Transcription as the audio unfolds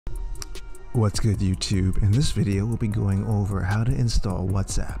What's good, YouTube? In this video we'll be going over how to install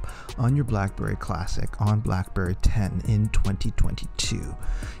WhatsApp on your Blackberry Classic on Blackberry 10 in 2022.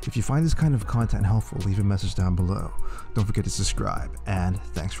 If you find this kind of content helpful, leave a message down below. Don't forget to subscribe, and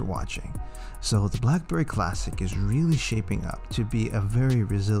thanks for watching. So the Blackberry Classic is really shaping up to be a very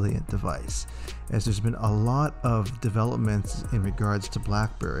resilient device, as there's been a lot of developments in regards to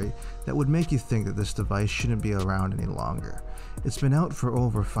Blackberry that would make you think that this device shouldn't be around any longer. It's been out for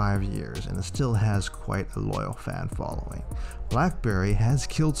over 5 years and it still has quite a loyal fan following. Blackberry has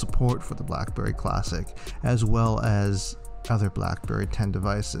killed support for the Blackberry Classic as well as other Blackberry 10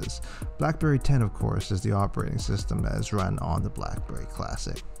 devices. Blackberry 10, of course, is the operating system that is run on the Blackberry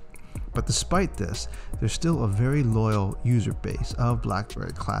Classic. But despite this, there's still a very loyal user base of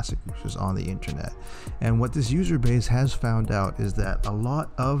Blackberry Classic users on the internet. And what this user base has found out is that a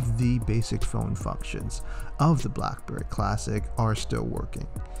lot of the basic phone functions of the Blackberry Classic are still working.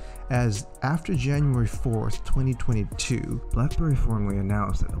 As after January 4th, 2022, BlackBerry formally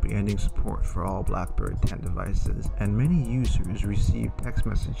announced that they'll be ending support for all Blackberry 10 devices, and many users received text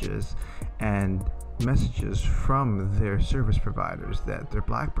messages and messages from their service providers that their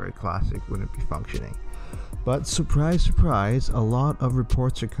Blackberry Classic wouldn't be functioning. But surprise, surprise, a lot of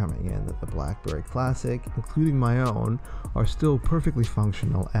reports are coming in that the Blackberry Classic, including my own, are still perfectly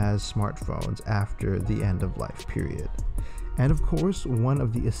functional as smartphones after the end of life period. And of course, one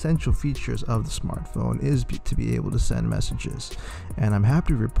of the essential features of the smartphone is to be able to send messages. And I'm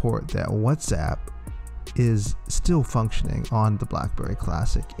happy to report that WhatsApp is still functioning on the Blackberry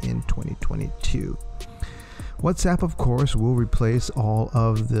Classic in 2022. WhatsApp, of course, will replace all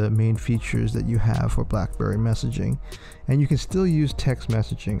of the main features that you have for BlackBerry messaging, and you can still use text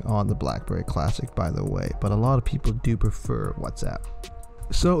messaging on the BlackBerry Classic, by the way, but a lot of people do prefer WhatsApp.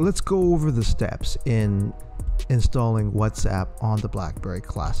 So let's go over the steps in installing WhatsApp on the Blackberry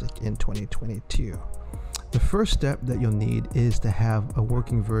Classic in 2022. The first step that you'll need is to have a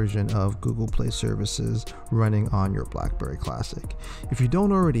working version of Google Play services running on your Blackberry Classic. If you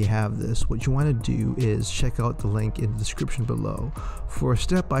don't already have this, what you want to do is check out the link in the description below for a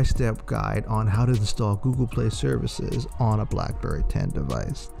step-by-step guide on how to install Google Play services on a Blackberry 10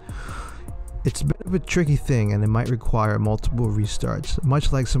 device. It's a bit of a tricky thing and it might require multiple restarts,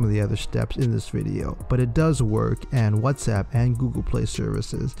 much like some of the other steps in this video, but it does work, and WhatsApp and Google Play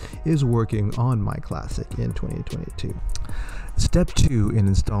services is working on my Classic in 2022. Step 2 in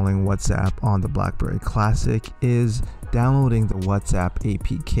installing WhatsApp on the Blackberry Classic is downloading the WhatsApp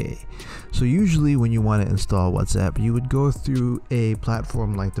APK. So usually when you want to install WhatsApp, you would go through a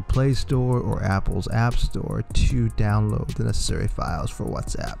platform like the Play Store or Apple's App Store to download the necessary files for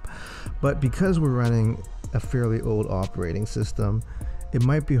WhatsApp. But because we're running a fairly old operating system, it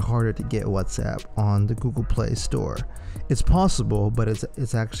might be harder to get WhatsApp on the Google Play Store. It's possible, but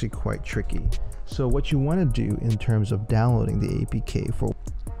it's actually quite tricky. So what you want to do in terms of downloading the APK for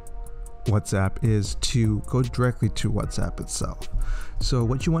WhatsApp is to go directly to WhatsApp itself. So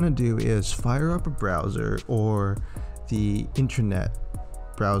what you want to do is fire up a browser or the internet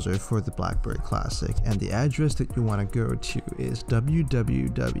browser for the Blackberry Classic, and the address that you want to go to is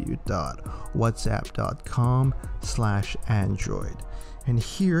www.whatsapp.com/android. And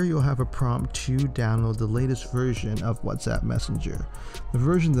here you'll have a prompt to download the latest version of WhatsApp Messenger. The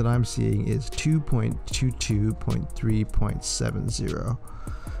version that I'm seeing is 2.22.3.70.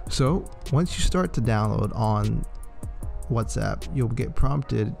 So once you start to download on WhatsApp, you'll get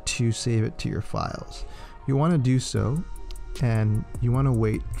prompted to save it to your files. You want to do so, and you want to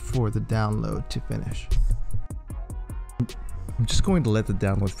wait for the download to finish. I'm just going to let the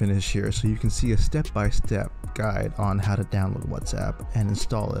download finish here so you can see a step-by-step guide on how to download WhatsApp and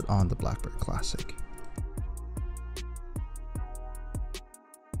install it on the Blackberry Classic.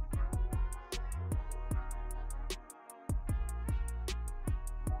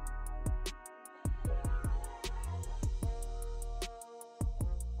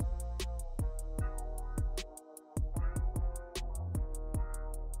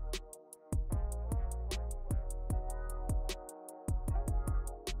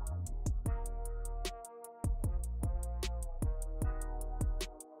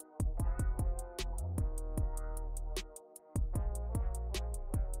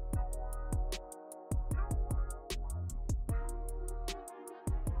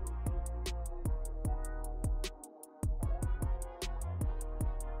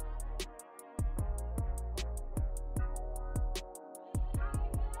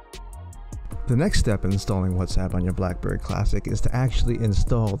 The next step in installing WhatsApp on your Blackberry Classic is to actually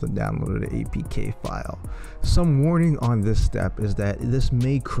install the downloaded APK file. Some warning on this step is that this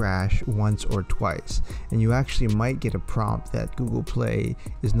may crash once or twice, and you actually might get a prompt that Google Play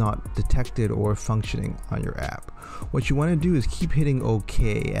is not detected or functioning on your app. What you want to do is keep hitting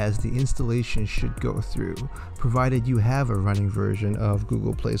OK, as the installation should go through, provided you have a running version of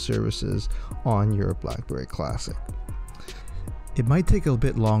Google Play services on your Blackberry Classic. It might take a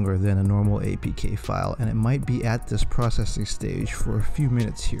bit longer than a normal APK file, and it might be at this processing stage for a few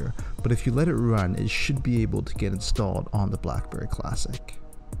minutes here, but if you let it run, it should be able to get installed on the Blackberry Classic.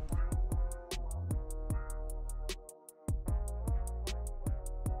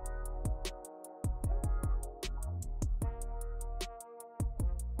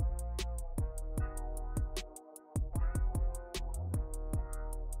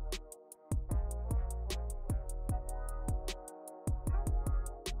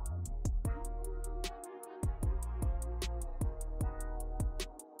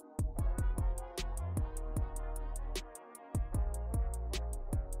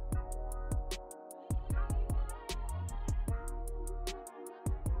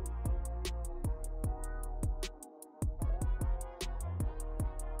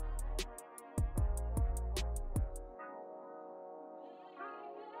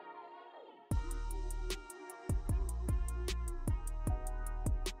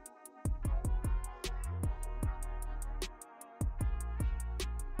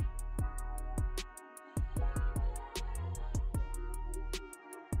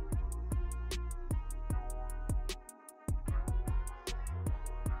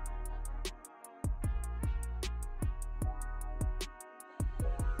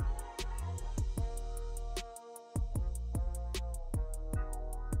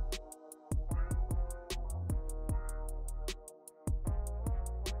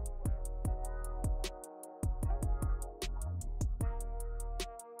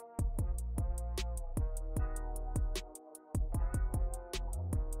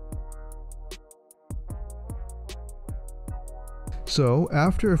 So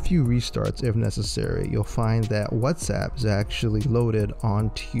after a few restarts, if necessary, you'll find that WhatsApp is actually loaded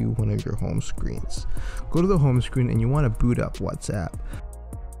onto one of your home screens. Go to the home screen and you want to boot up WhatsApp.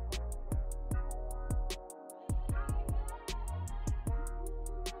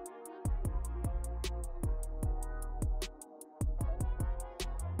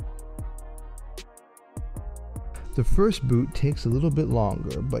 The first boot takes a little bit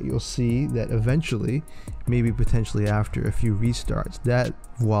longer, but you'll see that eventually, maybe potentially after a few restarts, that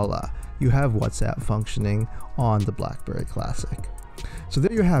voila, you have WhatsApp functioning on the Blackberry Classic. So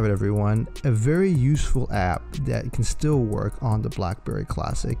there you have it, everyone, a very useful app that can still work on the Blackberry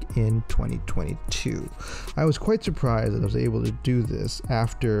Classic in 2022. I was quite surprised that I was able to do this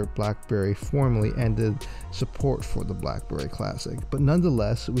after BlackBerry formally ended support for the Blackberry Classic, but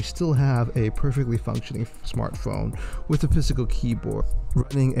nonetheless, we still have a perfectly functioning smartphone with a physical keyboard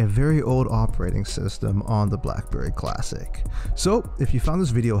running a very old operating system on the Blackberry Classic. So if you found this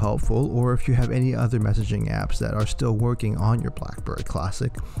video helpful, or if you have any other messaging apps that are still working on your Blackberry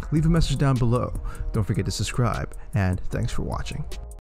Classic, leave a message down below. Don't forget to subscribe, and thanks for watching.